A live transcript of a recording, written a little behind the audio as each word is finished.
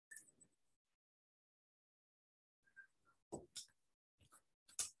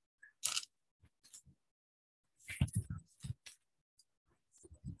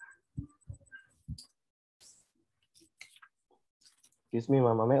Excuse me,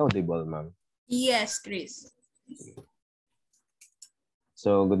 ma'am. Am I audible, ma'am? Yes, Chris.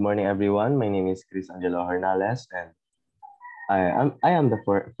 So, good morning, everyone. My name is Chris Angelo Hernales, and I am the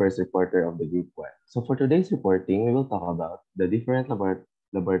first reporter of the Group 1. So, for today's reporting, we will talk about the different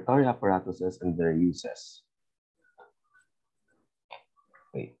laboratory apparatuses and their uses.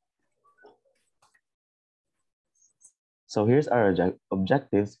 Wait. So, here's our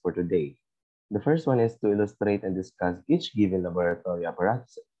objectives for today. The first one is to illustrate and discuss each given laboratory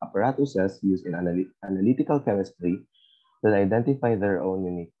apparatuses used in analytical chemistry that identify their own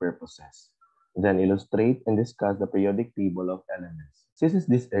unique purposes. Then illustrate and discuss the periodic table of elements. Since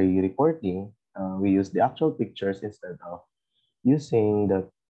this is a reporting, we use the actual pictures instead of using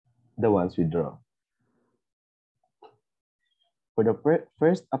the ones we draw. For the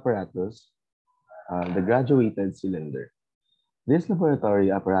first apparatus, the graduated cylinder. This laboratory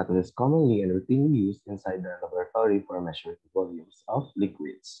apparatus is commonly and routinely used inside the laboratory for measuring volumes of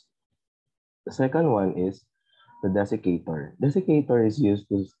liquids. The second one is the desiccator. Desiccator is used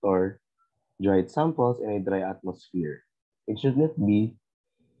to store dried samples in a dry atmosphere. It should not be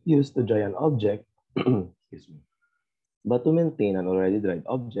used to dry an object, excuse me, but to maintain an already dried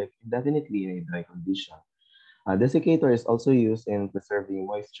object indefinitely in a dry condition. A desiccator is also used in preserving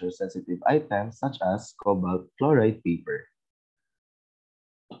moisture-sensitive items such as cobalt chloride paper.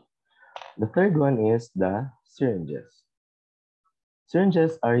 The third one is the syringes.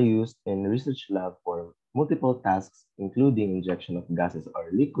 Syringes are used in research lab for multiple tasks, including injection of gases or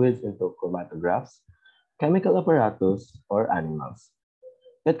liquids into chromatographs, chemical apparatus, or animals.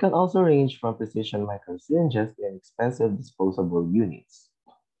 It can also range from precision microsyringes to inexpensive disposable units.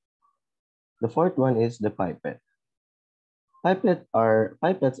 The fourth one is the pipette. Pipettes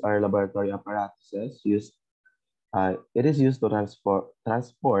are laboratory apparatuses used. It is used to transport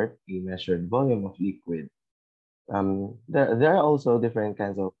a measured volume of liquid. There are also different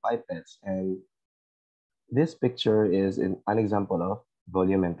kinds of pipettes, and this picture is an example of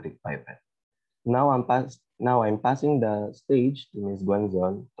volumetric pipette. Now I'm passing the stage to Ms.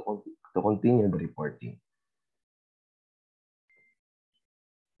 Guanzon to continue the reporting.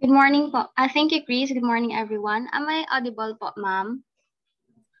 Good morning po. Thank you, Chris. Good morning, everyone. Am I audible po, ma'am?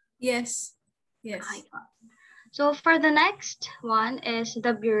 Yes. Yes. Okay po. So for the next one is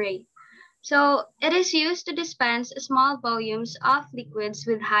the burette. So it is used to dispense small volumes of liquids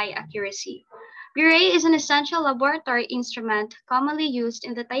with high accuracy. Burette is an essential laboratory instrument commonly used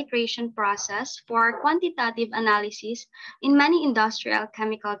in the titration process for quantitative analysis in many industrial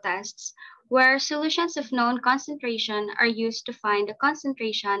chemical tests, where solutions of known concentration are used to find the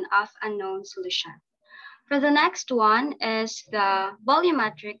concentration of a known solution. For the next one is the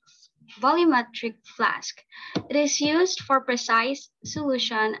volumetric flask. It is used for precise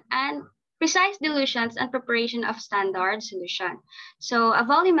dilutions and preparation of standard solution. So a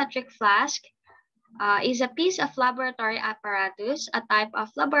volumetric flask is a piece of laboratory apparatus, a type of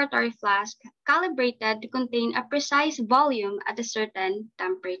laboratory flask calibrated to contain a precise volume at a certain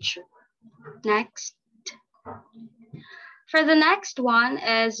temperature. Next. For the next one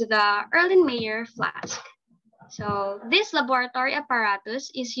is the Erlenmeyer flask. So this laboratory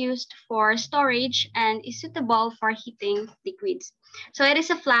apparatus is used for storage and is suitable for heating liquids. So it is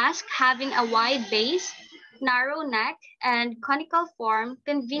a flask having a wide base, narrow neck, and conical form,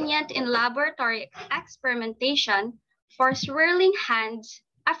 convenient in laboratory experimentation for swirling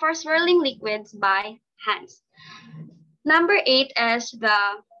liquids by hands. Number 8 is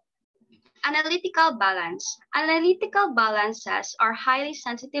the analytical balance. Analytical balances are highly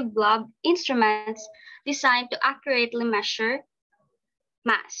sensitive blob instruments designed to accurately measure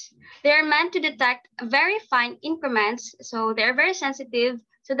mass. They are meant to detect very fine increments, so they're very sensitive,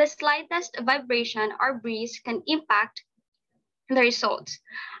 so the slightest vibration or breeze can impact the results.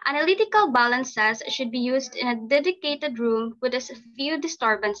 Analytical balances should be used in a dedicated room with as few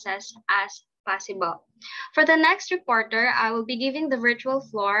disturbances as possible. For the next reporter, I will be giving the virtual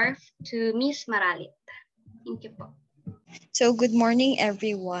floor to Ms. Maralit. Thank you po. So good morning,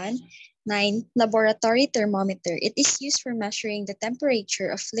 everyone. 9. Laboratory thermometer. It is used for measuring the temperature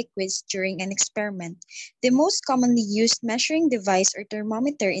of liquids during an experiment. The most commonly used measuring device or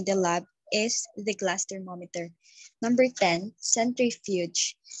thermometer in the lab is the glass thermometer. Number 10,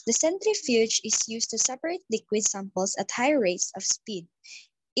 centrifuge. The centrifuge is used to separate liquid samples at high rates of speed.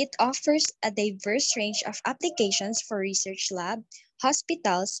 It offers a diverse range of applications for research lab,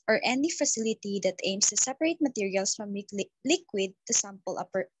 hospitals, or any facility that aims to separate materials from liquid to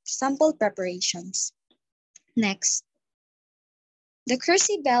sample preparations. Next. The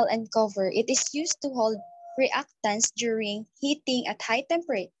crucible and cover. It is used to hold reactants during heating at high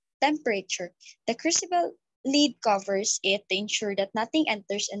temperature. The crucible lid covers it to ensure that nothing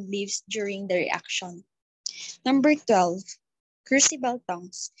enters and leaves during the reaction. Number 12, crucible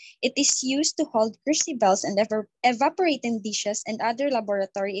tongues. It is used to hold crucibles and evaporating dishes and other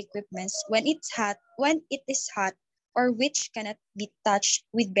laboratory equipments when it is hot or which cannot be touched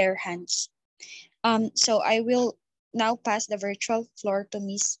with bare hands. So I will now pass the virtual floor to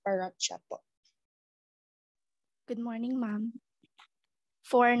Ms. Parachapo. Good morning, ma'am.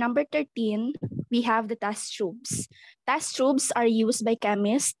 For number 13, we have the test tubes. Test tubes are used by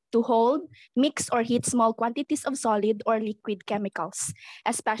chemists to hold, mix, or heat small quantities of solid or liquid chemicals,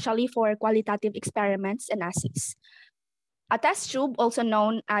 especially for qualitative experiments and assays. A test tube, also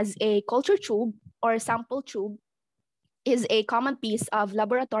known as a culture tube or sample tube, is a common piece of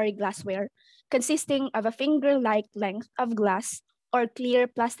laboratory glassware consisting of a finger-like length of glass or clear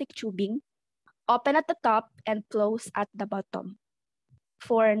plastic tubing, open at the top and close at the bottom.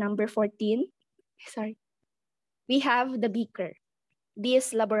 For number 14, we have the beaker.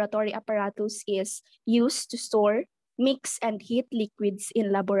 This laboratory apparatus is used to store, mix, and heat liquids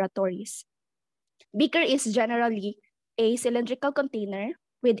in laboratories. Beaker is generally a cylindrical container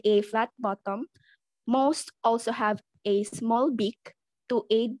with a flat bottom. Most also have a small beak to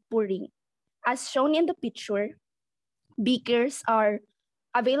aid pouring. As shown in the picture, beakers are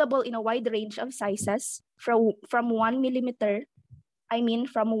available in a wide range of sizes from 1 milliliter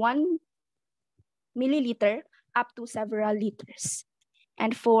up to several liters.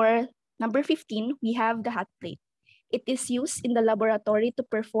 And for number 15, we have the hot plate. It is used in the laboratory to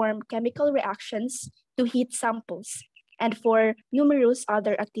perform chemical reactions to heat samples and for numerous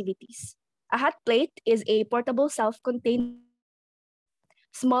other activities. A hot plate is a portable self-contained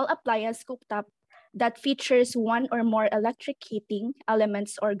small appliance cooktop that features one or more electric heating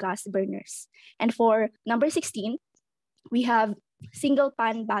elements or gas burners. And for number 16, we have single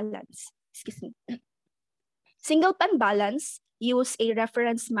pan balance. Single pan balance use a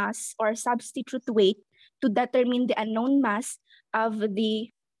reference mass or substitute weight to determine the unknown mass of the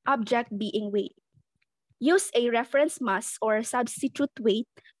object being weighed. Use a reference mass or substitute weight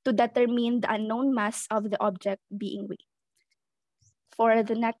to determine the unknown mass of the object being weighed. For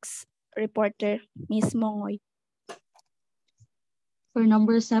the next reporter, Ms. Mongoy. For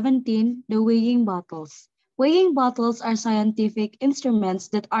number 17, the weighing bottles. Weighing bottles are scientific instruments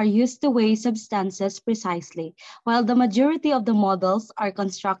that are used to weigh substances precisely. While the majority of the models are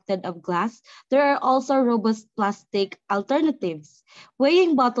constructed of glass, there are also robust plastic alternatives.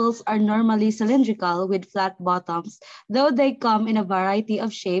 Weighing bottles are normally cylindrical with flat bottoms, though they come in a variety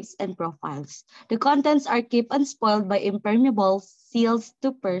of shapes and profiles. The contents are kept unspoiled by impermeable sealed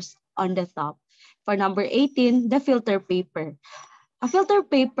stoppers on the top. For number 18, the filter paper. A filter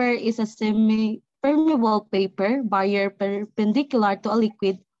paper is a semi-permeable paper barrier perpendicular to a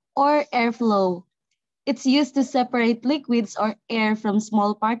liquid or airflow. It's used to separate liquids or air from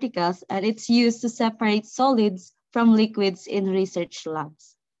small particles, and it's used to separate solids from liquids in research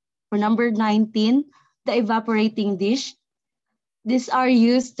labs. For number 19, the evaporating dish. These are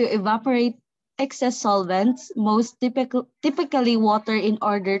used to evaporate excess solvents, most typically water, in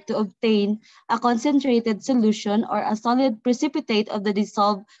order to obtain a concentrated solution or a solid precipitate of the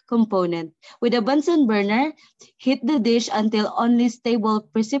dissolved component. With a Bunsen burner, heat the dish until only stable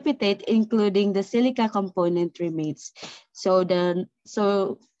precipitate, including the silica component, remains. So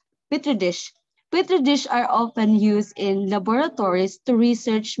Petri dish. Petri dish are often used in laboratories to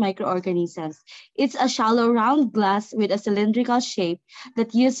research microorganisms. It's a shallow round glass with a cylindrical shape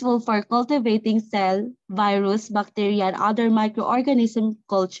that's useful for cultivating cell, virus, bacteria, and other microorganism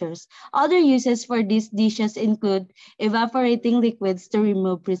cultures. Other uses for these dishes include evaporating liquids to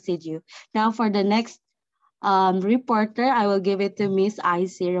remove residue. Now for the next reporter, I will give it to Miss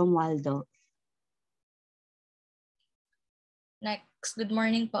Icy Romualdo. Next, good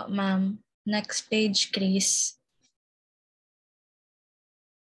morning po, ma'am. Next page, Chris.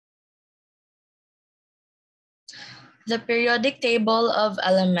 The periodic table of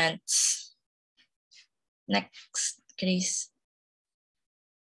elements. Next, Chris.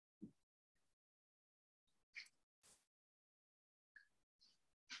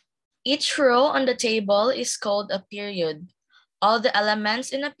 Each row on the table is called a period. All the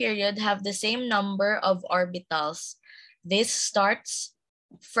elements in a period have the same number of orbitals. This starts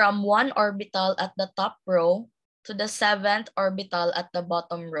from one orbital at the top row to the 7th orbital at the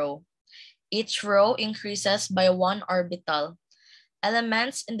bottom row. Each row increases by one orbital.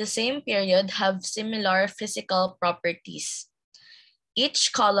 Elements in the same period have similar physical properties.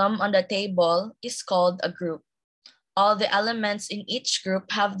 Each column on the table is called a group. All the elements in each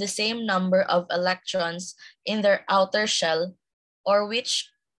group have the same number of electrons in their outer shell, or which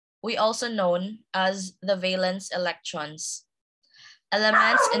we also known as the valence electrons.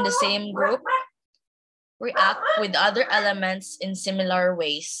 Elements in the same group react with other elements in similar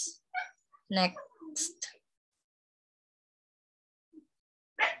ways. Next.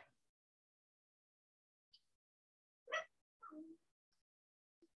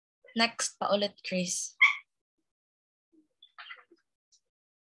 Next pa ulit, Chris.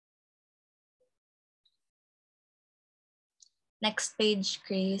 Next page,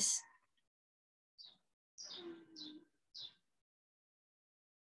 Chris.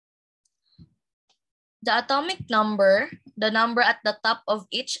 The atomic number, the number at the top of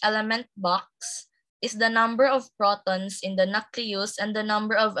each element box, is the number of protons in the nucleus and the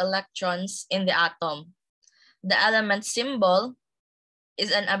number of electrons in the atom. The element symbol is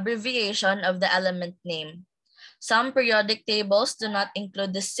an abbreviation of the element name. Some periodic tables do not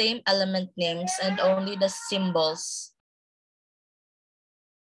include the same element names and only the symbols.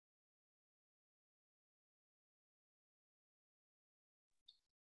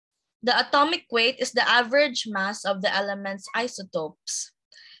 The atomic weight is the average mass of the element's isotopes.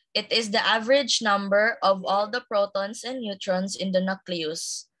 It is the average number of all the protons and neutrons in the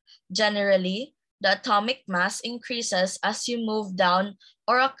nucleus. Generally, the atomic mass increases as you move down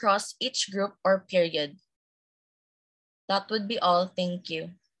or across each group or period. That would be all. Thank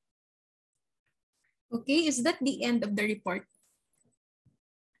you. Okay, is that the end of the report?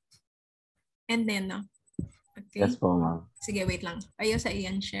 And then, okay. Yes po, ma'am. Sige, wait lang. Ayaw sa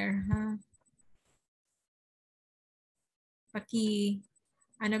iyan share, ha?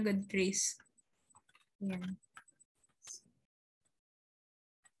 Ano good, Chris? Yan.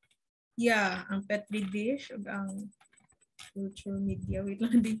 Yeah, ang Petri dish, ang social media. Wait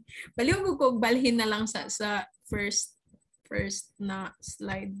lang din. Baliw ko balhin na lang sa first na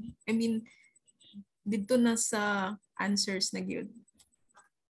slide. I mean, dito na sa answers na gyud.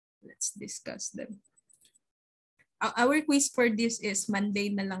 Let's discuss them. Our quiz for this is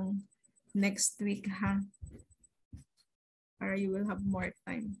Monday na lang next week, ha? Para you will have more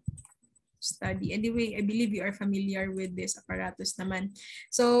time to study. Anyway, I believe you are familiar with this apparatus naman.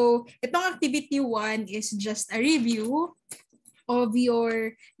 So, itong activity 1 is just a review of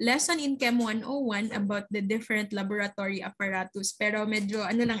your lesson in Chem 101 about the different laboratory apparatus. Pero medyo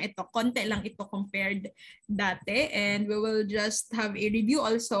konti lang ito compared dati. And we will just have a review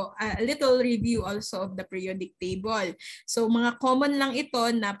also, a little review also of the periodic table. So mga common lang ito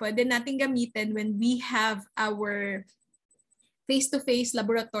na pwede natin gamitin when we have our face-to-face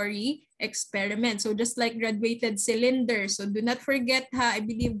laboratory experiment. So just like graduated cylinder. So do not forget, ha, I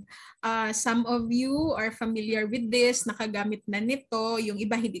believe some of you are familiar with this, nakagamit na nito, yung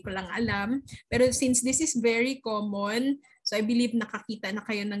iba hindi ko lang alam. Pero since this is very common, so I believe nakakita na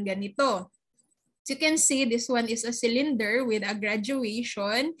kayo ng ganito. So you can see this one is a cylinder with a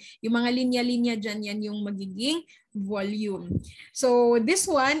graduation. Yung mga linya-linya dyan, yan yung magiging volume. So this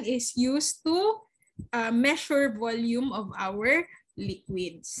one is used to measure volume of our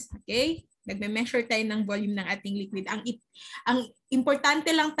liquids. Okay? Nagme-measure tayo ng volume ng ating liquid. Ang importante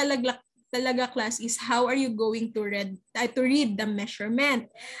lang talaga class is how are you going to read the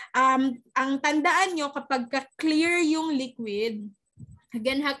measurement. Ang tandaan nyo kapag clear yung liquid,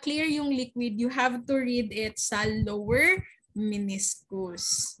 again clear yung liquid, you have to read it sa lower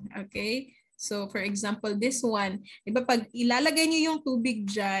meniscus. Okay? So for example, this one, diba pag ilalagay nyo yung tubig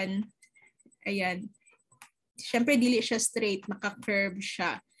dyan, ayan. Siyempre, dili siya straight. Naka-curve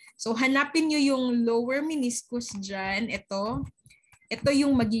siya. So, hanapin nyo yung lower meniscus dyan. Ito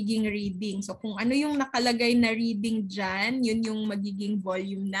yung magiging reading. So, kung ano yung nakalagay na reading dyan, yun yung magiging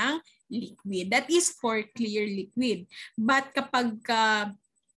volume ng liquid. That is for clear liquid. But kapag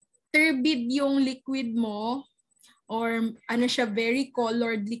turbid yung liquid mo, or very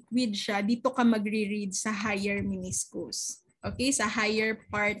colored liquid siya, dito ka magre-read sa higher meniscus. Okay? Sa higher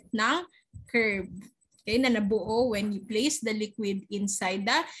part ng curve. Okay, na nabuo when you place the liquid inside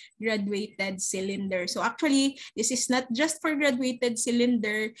the graduated cylinder. So actually, this is not just for graduated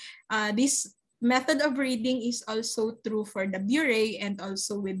cylinder. This method of reading is also true for the burette and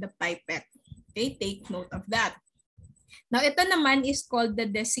also with the pipette. Okay, take note of that. Now, ito naman is called the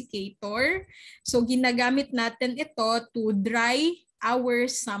desiccator. So ginagamit natin ito to dry our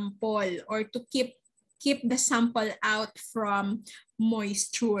sample or to keep the sample out from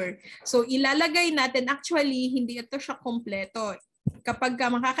moisture. So ilalagay natin, actually hindi ito siya kompleto. Kapag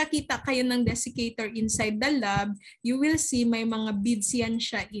makakakita kayo ng desiccator inside the lab, you will see may mga beads yan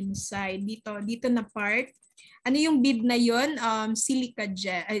siya inside. Dito na part. Ano yung bead na yon? Silica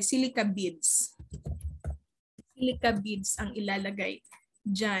beads. Silica beads ang ilalagay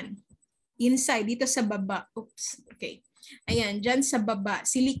dyan. inside, dito sa baba. Oops, okay. Ayan, dyan sa baba,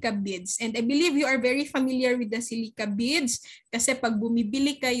 silica beads. And I believe you are very familiar with the silica beads kasi pag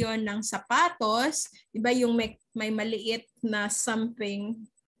bumibili kayo ng sapatos, di ba yung may maliit na something,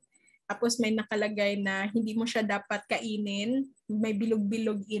 tapos may nakalagay na hindi mo siya dapat kainin, may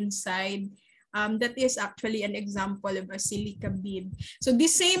bilog-bilog inside. That is actually an example of a silica bead. So the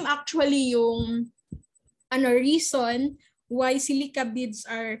same actually yung reason why silica beads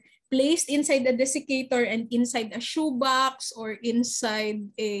are placed inside a desiccator and inside a shoebox or inside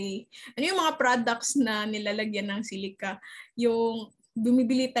yung mga products na nilalagyan ng silica. Yung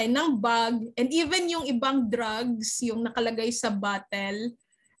bumibili tayo ng bag and even yung ibang drugs, yung nakalagay sa bottle.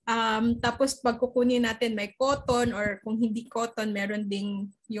 Tapos pag kukunin natin may cotton or kung hindi cotton, meron ding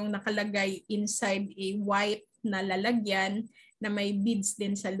yung nakalagay inside a white na lalagyan na may beads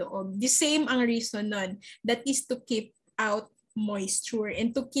din sa loob. The same ang reason nun. That is to keep out moisture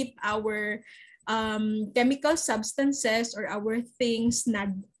and to keep our chemical substances or our things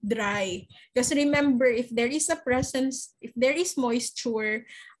na dry. Because remember, if there is moisture,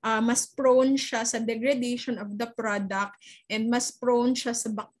 mas prone siya sa degradation of the product and mas prone siya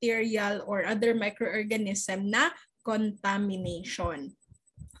sa bacterial or other microorganism na contamination.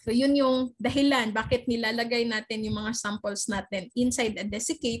 So yun yung dahilan bakit nilalagay natin yung mga samples natin inside a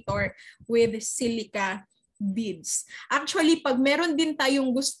desiccator with silica beads. Actually, pag meron din tayong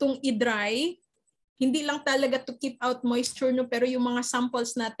gustong i-dry, hindi lang talaga to keep out moisture, no, pero yung mga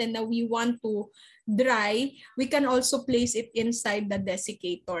samples natin na we want to dry, we can also place it inside the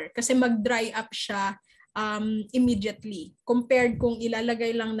desiccator kasi mag-dry up siya immediately compared kung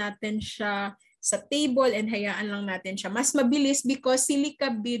ilalagay lang natin siya sa table and hayaan lang natin siya. Mas mabilis because silica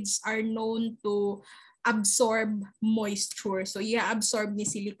beads are known to absorb moisture. So i-absorb ni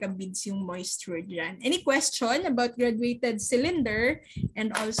silica beads yung moisture dyan. Any question about graduated cylinder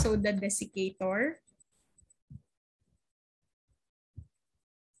and also the desiccator?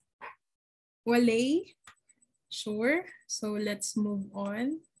 Wale? Sure. So let's move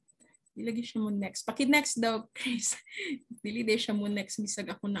on. Ilagay siya mo next. Paki-next daw, Chris. Dili day siya mo next. Bisag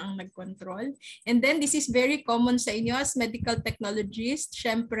ako na ang nag-control. And then this is very common sa inyo as medical technologist.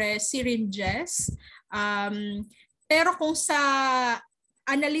 Syempre, syringes. Pero kung sa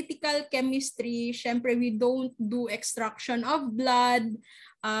analytical chemistry, syempre we don't do extraction of blood.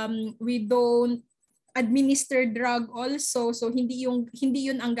 We don't administer drug also. So hindi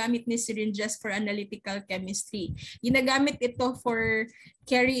yun ang gamit ni syringes for analytical chemistry. Ginagamit ito for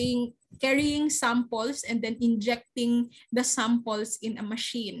carrying samples and then injecting the samples in a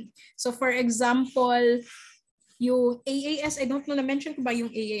machine. So for example, yung AAS, I don't know na-mention ko ba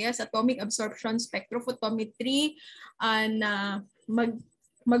yung AAS, Atomic Absorption Spectrophotometry, na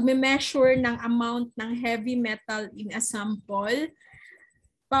magme-measure ng amount ng heavy metal in a sample.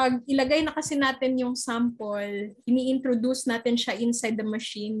 Pag ilagay na kasi natin yung sample, ini-introduce natin siya inside the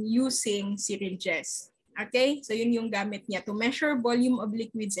machine using syringes. Okay? So yun yung gamit niya to measure volume of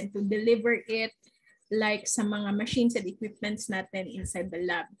liquids and to deliver it like sa mga machines and equipments natin inside the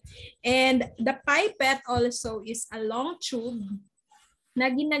lab. And the pipette also is a long tube na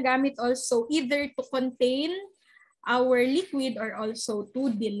ginagamit also either to contain our liquid or also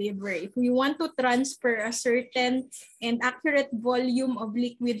to deliver. If we want to transfer a certain and accurate volume of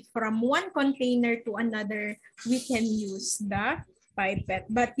liquid from one container to another, we can use the pipette.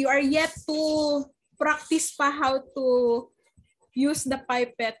 But you are yet to practice pa how to use the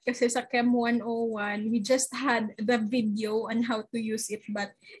pipette kasi sa Chem101, we just had the video on how to use it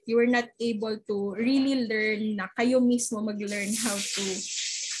but you were not able to really learn na kayo mismo mag-learn how to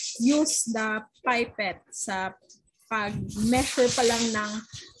use the pipette sa pag-measure pa lang ng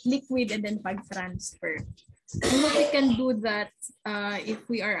liquid and then pag-transfer. I hope we can do that if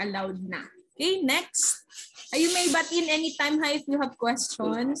we are allowed na. Okay, next. You may butt in anytime if you have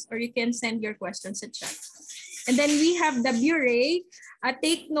questions or you can send your questions sa chat. And then we have the burette.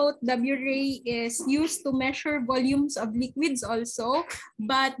 Take note, the burette is used to measure volumes of liquids also,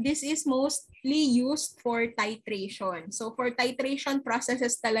 but this is mostly used for titration. So for titration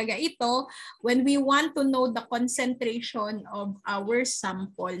processes talaga ito, when we want to know the concentration of our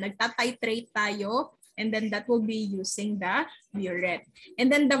sample, nagtatitrate tayo, and then that will be using the burette.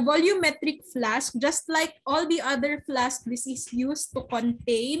 And then the volumetric flask, just like all the other flasks, this is used to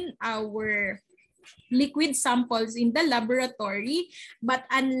contain our liquid samples in the laboratory, but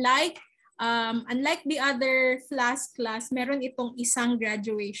unlike the other flask class, meron itong isang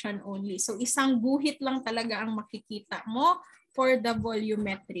graduation only. So isang guhit lang talaga ang makikita mo for the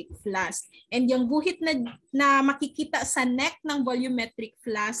volumetric flask. And yung guhit na makikita sa neck ng volumetric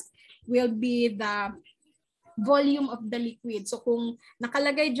flask will be the volume of the liquid. So kung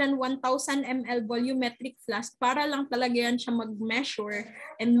nakalagay dyan 1,000 ml volumetric flask, para lang talaga yan siya mag-measure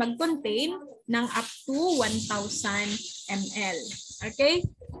and mag-contain ng up to 1,000 ml. Okay?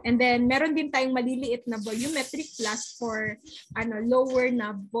 And then meron din tayong maliliit na volumetric flask for lower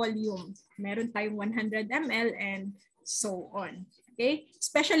na volume. Meron tayong 100 ml and so on. Okay?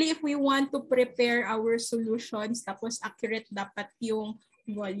 Especially if we want to prepare our solutions, tapos accurate dapat yung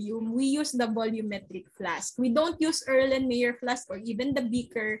volume, we use the volumetric flask. We don't use Erlenmeyer flask or even the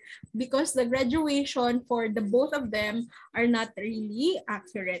beaker because the graduation for the both of them are not really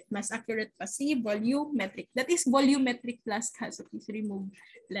accurate. Mas accurate pa si volumetric. That is volumetric flask. So please remove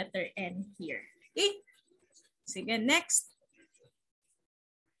letter N here. Okay? Sige, next.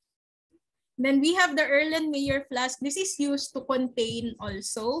 Then we have the Erlenmeyer flask. This is used to contain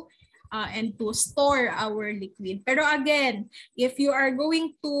also and to store our liquid. Pero again, if you are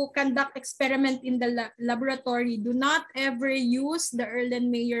going to conduct experiment in the laboratory, do not ever use the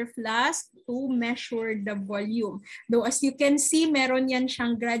Erlenmeyer flask to measure the volume. Though as you can see, meron yan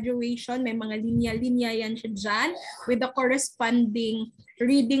siyang graduation, may mga linya-linya yan siya dyan with the corresponding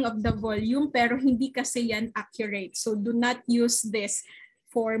reading of the volume, pero hindi kasi yan accurate. So do not use this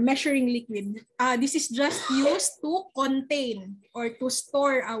for measuring liquid. This is just used to contain or to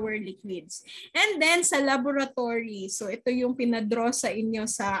store our liquids. And then sa laboratory, so ito yung pinadraw sa inyo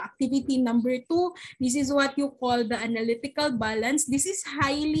sa activity number 2. This is what you call the analytical balance. This is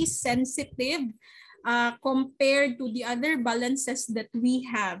highly sensitive compared to the other balances that we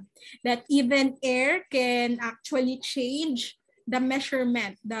have. That even air can actually change the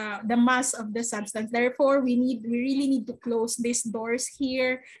measurement, the mass of the substance. Therefore, we really need to close these doors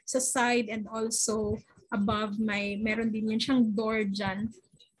here sa side and also above. Meron din yan siyang door dyan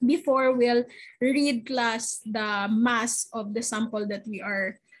before we'll read class the mass of the sample that we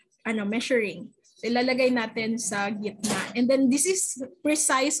are measuring. So, ilalagay natin sa gitna. And then this is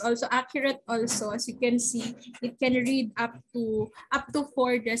precise also, accurate also. As you can see, it can read up to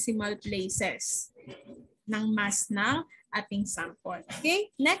 4 decimal places ng mass ng ating sample. Okay,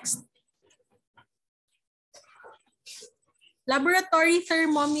 next. Laboratory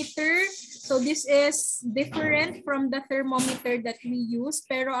thermometer. So this is different from the thermometer that we use,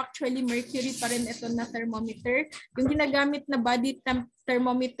 pero actually mercury pa rin ito na thermometer. Yung ginagamit na body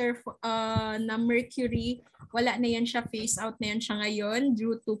thermometer na mercury, wala na yan siya, phase out na yan siya ngayon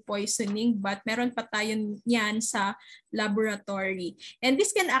due to poisoning, but meron pa tayo yan sa laboratory. And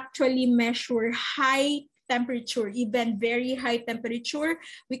this can actually measure high temperature, even very high temperature.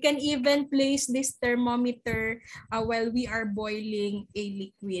 We can even place this thermometer while we are boiling a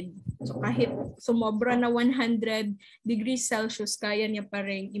liquid. So kahit sumobra na 100 degrees Celsius, kaya niya pa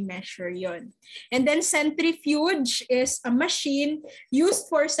rin i-measure yon. And then centrifuge is a machine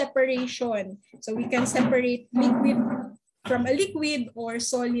used for separation. So we can separate liquid from a liquid or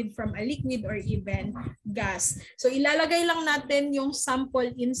solid from a liquid or even gas. So ilalagay lang natin yung sample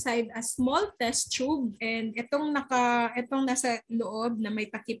inside a small test tube, and itong nasa loob na may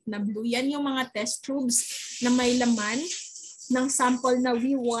takip na blue, yan yung mga test tubes na may laman ng sample na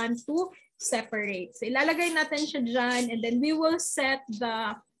we want to separate. So ilalagay natin siya dyan, and then we will set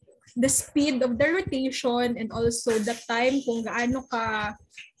the speed of the rotation and also the time kung gaanong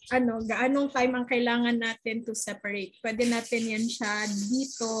time ang kailangan natin to separate. Pwede natin yan siya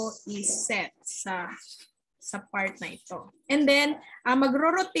dito i-set sa part na ito. And then,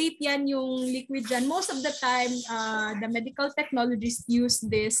 magro-rotate yan yung liquid dyan. Most of the time, the medical technologists use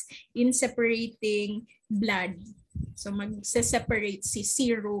this in separating blood. So, mag-separate si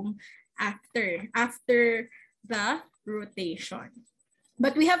serum after the rotation.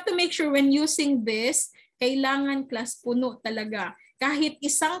 But we have to make sure when using this, kailangan class puno talaga. Kahit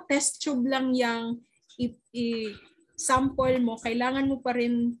isang test tube lang yung i-sample mo, kailangan mo pa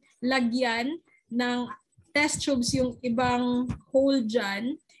rin lagyan ng test tubes yung ibang hole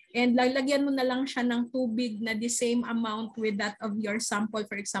dyan, and lalagyan mo na lang siya ng tubig na the same amount with that of your sample,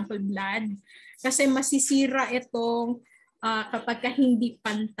 for example, blood. Kasi masisira itong kapag hindi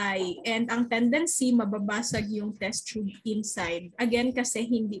pantay. And ang tendency, mababasag yung test tube inside. Again, kasi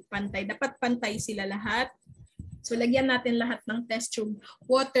hindi pantay. Dapat pantay sila lahat. So, lagyan natin lahat ng test tube.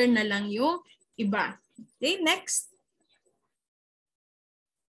 Water na lang yung iba. Okay, next.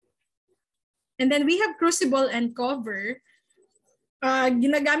 And then we have crucible and cover.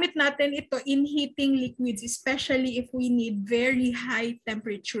 Ginagamit natin ito in heating liquids, especially if we need very high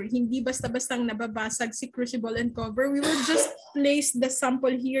temperature. Hindi basta-bastang nababasag si crucible and cover. We will just place the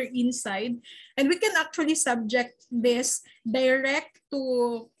sample here inside. And we can actually subject this direct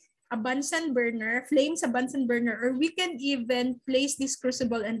to a Bunsen burner, flame sa Bunsen burner, or we can even place this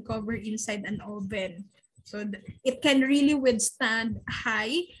crucible and cover inside an oven. So it can really withstand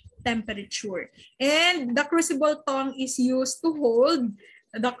high temperature. And the crucible tongue is used to hold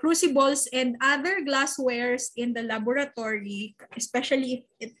the crucibles and other glasswares in the laboratory, especially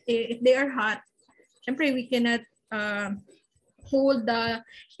if they are hot. Syempre, we cannot hold the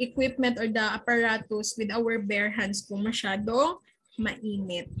equipment or the apparatus with our bare hands kung masyadong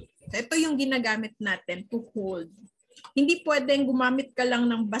mainit. So ito yung ginagamit natin to hold. Hindi pwedeng gumamit ka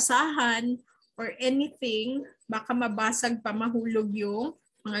lang ng basahan or anything, baka mabasag pa, mahulog yung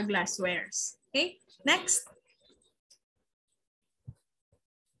mga glasswares. Okay, next.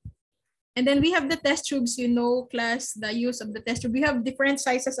 And then we have the test tubes, you know, class, the use of the test tube. We have different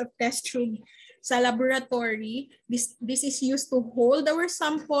sizes of test tube sa laboratory. This is used to hold our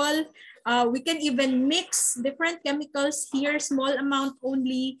sample. We can even mix different chemicals here, small amount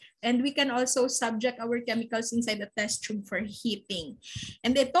only, and we can also subject our chemicals inside the test tube for heating.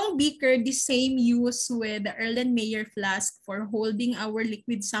 And itong beaker, the same use with the Erlenmeyer flask for holding our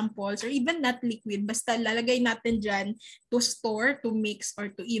liquid samples, or even not liquid, basta lalagay natin dyan to store, to mix,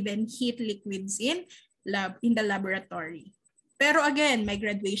 or to even heat liquids in the laboratory. Pero again, may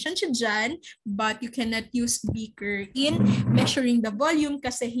graduation siya dyan, but you cannot use beaker in measuring the volume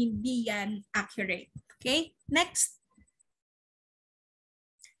kasi hindi yan accurate. Okay, next.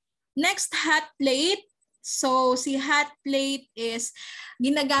 Next, hot plate. So, si hot plate is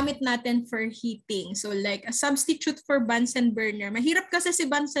ginagamit natin for heating. So, like a substitute for Bunsen burner. Mahirap kasi si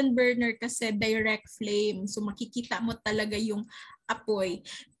Bunsen burner kasi direct flame. So, makikita mo talaga yung apoy.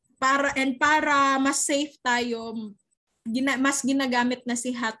 Para mas safe tayo, mas ginagamit na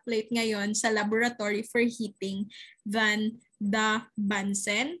si hot plate ngayon sa laboratory for heating than the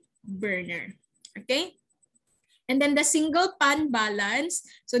Bunsen burner. Okay? And then the single pan balance.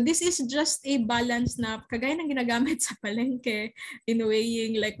 So this is just a balance na kagaya ng ginagamit sa palengke in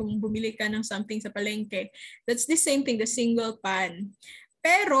weighing, like kung bumili ka ng something sa palengke. That's the same thing, the single pan.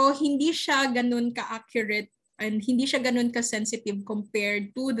 Pero hindi siya ganun ka-accurate and hindi siya ganun ka-sensitive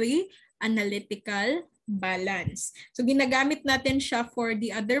compared to the analytical balance. So ginagamit natin siya for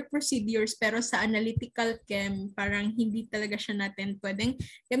the other procedures, pero sa analytical chem, parang hindi talaga siya natin pwedeng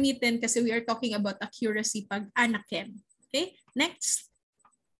gamitin kasi we are talking about accuracy pag anachem. Okay, next.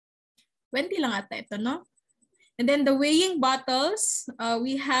 20 lang ata ito, no? And then the weighing bottles,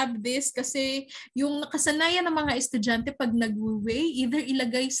 we have this kasi yung nakasanayan ng mga estudyante pag nag-weigh, either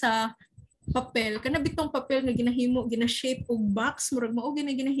ilagay sa papel, kanabit tong papel nga ginahimo, gina-shape og box, murag mao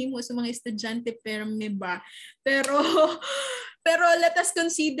ginahimo sa mga estudyante pero may ba. Pero let us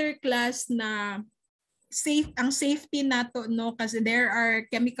consider class na ang safety nato, no, kasi there are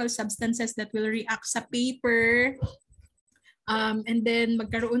chemical substances that will react sa paper. And then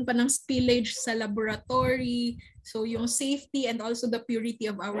magkaroon pa ng spillage sa laboratory. So yung safety and also the purity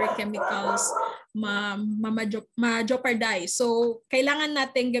of our chemicals ma-jeopardize. So kailangan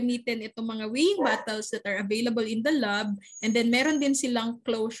natin gamitin itong mga weighing bottles that are available in the lab, and then meron din silang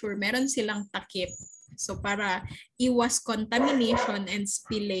closure, meron silang takip. So para iwas contamination and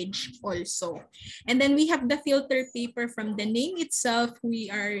spillage also. And then we have the filter paper. From the name itself,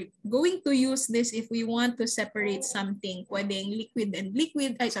 we are going to use this if we want to separate something. Pwedeng liquid and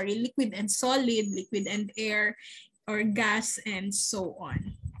solid, liquid and air, or gas and so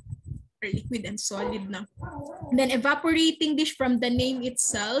on. Or liquid and solid na. And then evaporating dish, from the name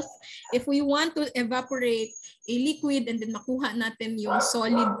itself, if we want to evaporate a liquid and then makuha natin yung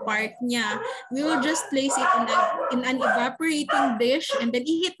solid part niya, we will just place it in an evaporating dish and then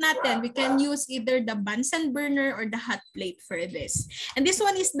i-heat natin. We can use either the Bunsen burner or the hot plate for this. And this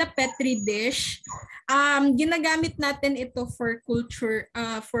one is the Petri dish. Ginagamit natin ito for culture,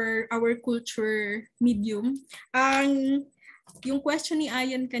 for our culture medium. Yung question ni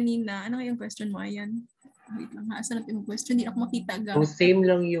Ayan kanina, ano yung question mo, Ayan? Wait lang ha, saan natin yung question? Hindi ako makita agad. So same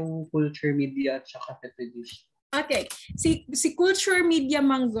lang yung culture media at saka Petri dish. Okay. Si culture media,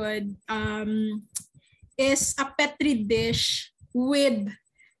 Manggod, is a Petri dish with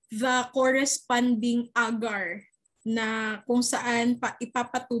the corresponding agar na kung saan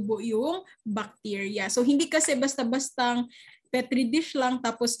ipapatubo yung bacteria. So hindi kasi basta-bastang Petri dish lang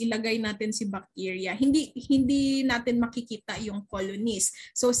tapos ilagay natin si bacteria. Hindi natin makikita yung colonies.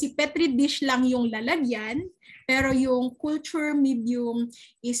 So si Petri dish lang yung lalagyan, pero yung culture medium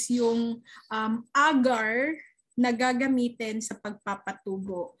is yung agar na gagamitin sa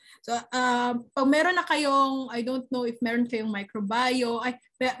pagpapatubo. So pag meron na kayong, I don't know if meron kayong microbio,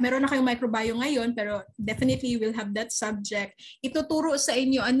 meron na kayong microbio ngayon, pero definitely you will have that subject. Ituturo sa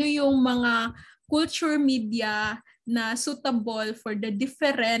inyo ano yung mga culture media na suitable for the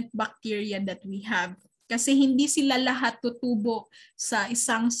different bacteria that we have. Kasi hindi sila lahat tutubo sa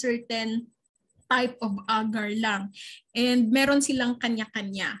isang certain type of agar lang. And meron silang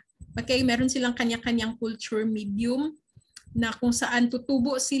kanya-kanya. Okay, meron silang kanya-kanyang culture medium na kung saan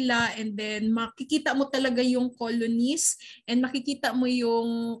tutubo sila, and then makikita mo talaga yung colonies and makikita mo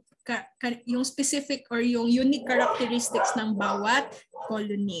yung specific or yung unique characteristics ng bawat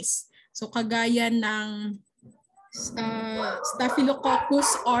colonies. So kagaya ng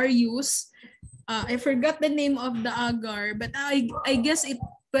Staphylococcus aureus, I forgot the name of the agar, but I guess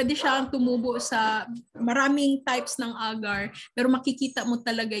pwede siyang tumubo sa maraming types ng agar, pero makikita mo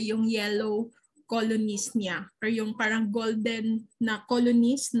talaga yung yellow colonies niya or yung parang golden na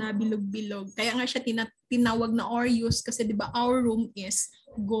colonies na bilog-bilog. Kaya nga siya tinawag na aureus kasi 'di ba our room is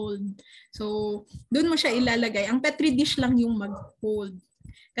gold. So doon mo siya ilalagay. Ang petri dish lang yung mag-hold.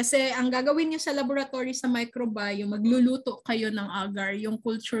 Kasi ang gagawin niyo sa laboratory sa microbiome, magluluto kayo ng agar, yung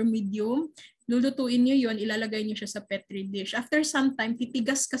culture medium. Lulutuin niyo yon, ilalagay niyo siya sa petri dish. After some time,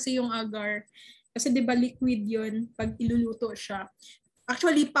 titigas kasi yung agar. Kasi 'di ba liquid yon pag iluluto siya.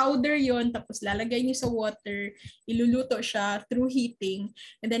 Actually, powder yon, tapos lalagay niyo sa water, iluluto siya through heating,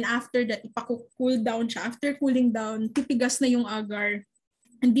 and then after that, ipaku-cool down siya. After cooling down, titigas na yung agar.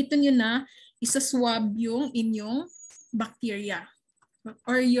 And dito niyo na isa-swab yung inyong bacteria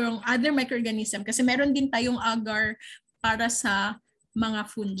or yung other microorganism. Kasi meron din tayong agar para sa mga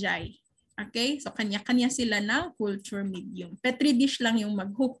fungi. Okay? So, kanya-kanya sila ng culture medium. Petri dish lang yung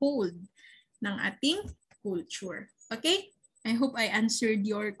mag-hold ng ating culture. Okay? I hope I answered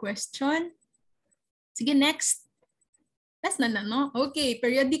your question. Sige, next. That's na, no? Okay,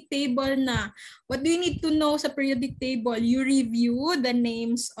 periodic table na. What do you need to know sa periodic table? You review the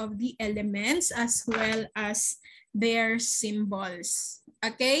names of the elements as well as their symbols.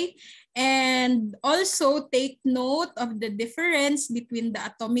 Okay? And also take note of the difference between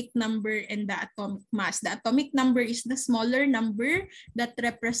the atomic number and the atomic mass. The atomic number is the smaller number that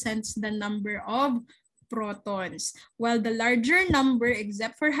represents the number of protons. While the larger number,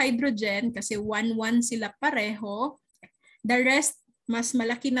 except for hydrogen, kasi 1-1 sila pareho, the rest, mas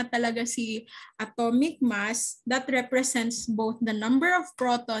malaki na talaga si atomic mass that represents both the number of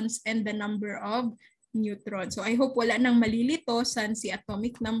protons and the number of neutrons. So I hope wala nang malilito saan si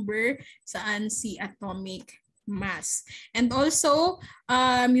atomic number, saan si atomic mass. And also,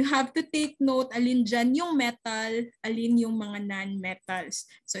 you have to take note alin dyan yung metal, alin yung mga non-metals.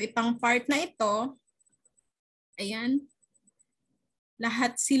 So itong part na ito, ayan,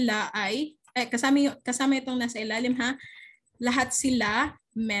 lahat sila ay, kasama itong nasa ilalim ha, lahat sila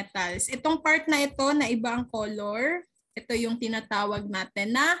metals. Itong part na ito na iba ang color, ito yung tinatawag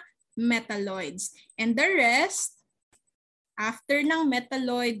natin na metalloids. And the rest, after ng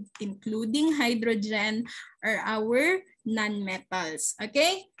metalloid, including hydrogen, are our non-metals.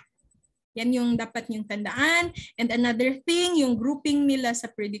 Okay? Yan yung dapat niyong tandaan. And another thing, yung grouping nila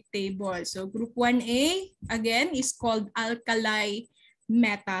sa periodic table. So group 1A, again, is called alkali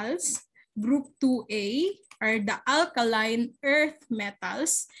metals. Group 2A are the alkaline earth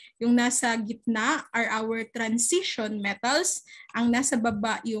metals. Yung nasa gitna are our transition metals. Ang nasa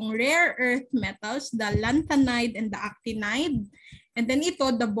baba, yung rare earth metals, the lanthanide and the actinide. And then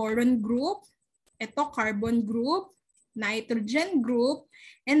ito, the boron group. Ito, carbon group, nitrogen group,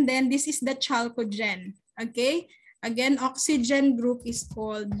 and then this is the chalcogen. Okay? Again, oxygen group is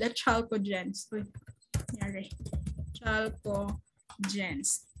called the chalcogens. Chalcogens.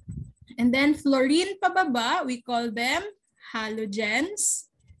 And then fluorine pababa, we call them halogens.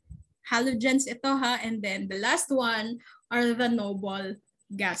 Halogens ito ha. And then the last one are the noble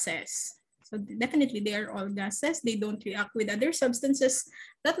gases. So definitely they are all gases. They don't react with other substances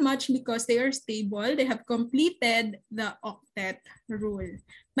that much because they are stable. They have completed the octet rule.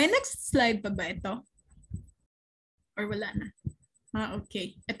 May next slide pa ba ito? Or wala na?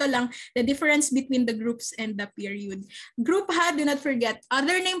 Okay. Ito lang, the difference between the groups and the period. Group ha, do not forget.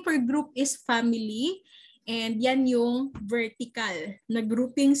 Other name for group is family. And yan yung vertical na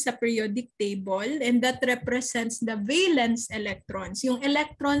grouping sa periodic table, and that represents the valence electrons. Yung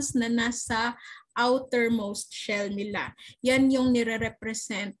electrons na nasa outermost shell nila. Yan yung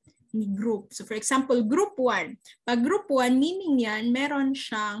nire-represent ni group. So for example, group 1. Pag group 1, meaning yan, meron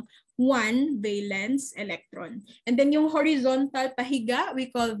siyang 1 valence electron. And then yung horizontal pahiga,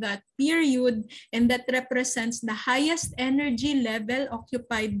 we call that period, and that represents the highest energy level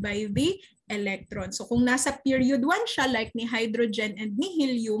occupied by the electron. So kung nasa period 1 siya, like ni hydrogen and ni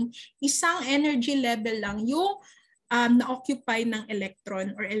helium, isang energy level lang yung na-occupy ng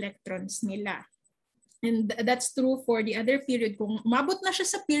electron or electrons nila. And that's true for the other period. Kung umabot na siya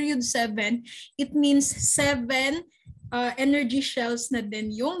sa period 7, it means 7 energy shells na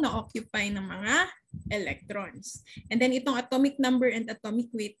din yung na-occupy ng mga electrons. And then itong atomic number and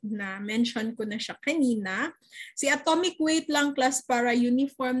atomic weight na mention ko na siya kanina. Si atomic weight lang class para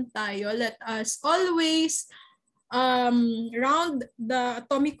uniform tayo. Let us always round the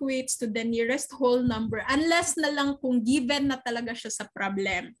atomic weights to the nearest whole number unless na lang kung given na talaga siya sa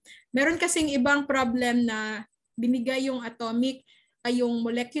problem. Meron kasing ibang problem na binigay yung atomic ay yung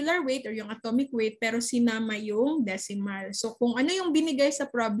molecular weight or yung atomic weight pero sinama yung decimal. So kung ano yung binigay sa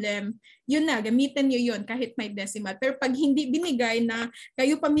problem, yun na, gamitin nyo yun kahit may decimal. Pero pag hindi binigay na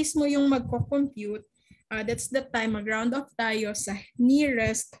kayo pa mismo yung magko-compute, that's the time mag-round off tayo sa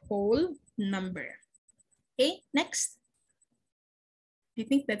nearest whole number. Okay, next. I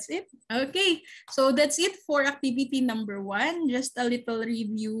think that's it. Okay, so that's it for activity number 1. Just a little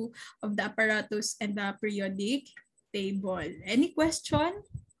review of the apparatus and the periodic table. Any question?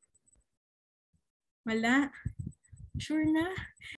 Wala? Sure na?